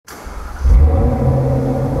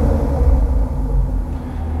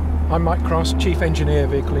I'm Mike Cross, Chief Engineer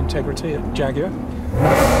Vehicle Integrity at Jaguar.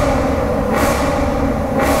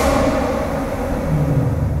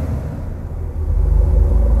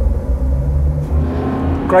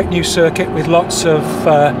 Great new circuit with lots of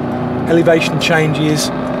elevation changes,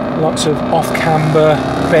 lots of off-camber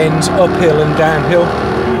bends, uphill and downhill.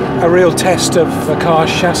 A real test of the car's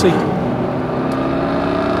chassis.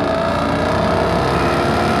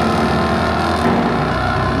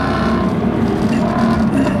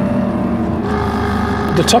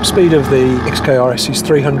 The top speed of the XKR-S is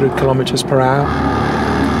 300 kilometers per hour.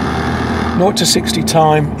 0 to 60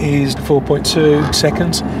 time is 4.2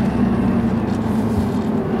 seconds.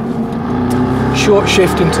 Short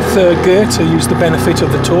shift into third gear to use the benefit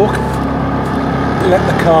of the torque. Let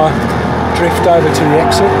the car drift over to the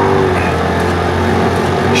exit.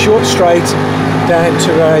 Short straight down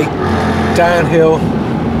to a downhill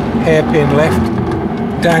hairpin left.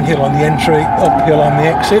 Downhill on the entry, uphill on the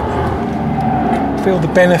exit. Feel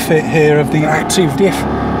the benefit here of the active diff,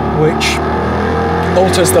 which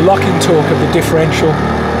alters the locking torque of the differential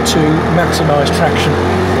to maximise traction.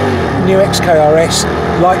 New XKR-S,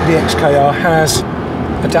 like the XKR, has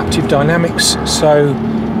adaptive dynamics, so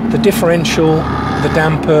the differential, the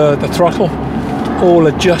damper, the throttle all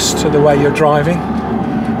adjust to the way you're driving.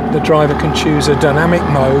 The driver can choose a dynamic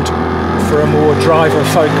mode for a more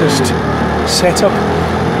driver-focused setup.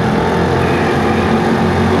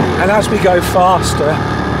 And as we go faster,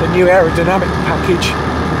 the new aerodynamic package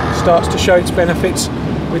starts to show its benefits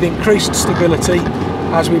with increased stability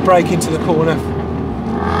as we brake into the corner.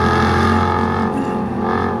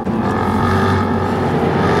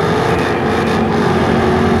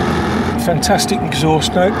 Fantastic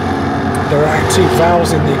exhaust note. There are active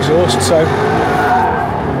valves in the exhaust, so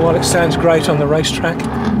while it sounds great on the racetrack,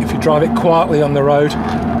 if you drive it quietly on the road,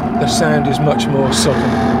 the sound is much more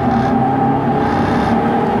subtle.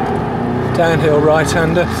 Downhill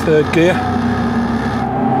right-hander, third gear.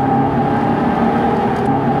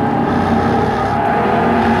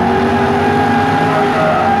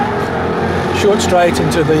 Short straight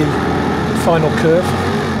into the final curve.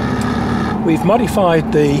 We've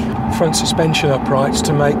modified the front suspension uprights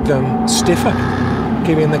to make them stiffer,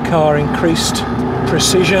 giving the car increased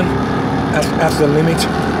precision at the limit.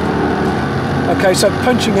 Okay, so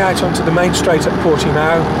punching out onto the main straight at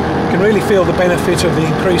Portimao, you can really feel the benefit of the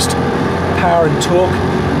increased power and torque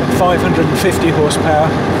at 550 horsepower.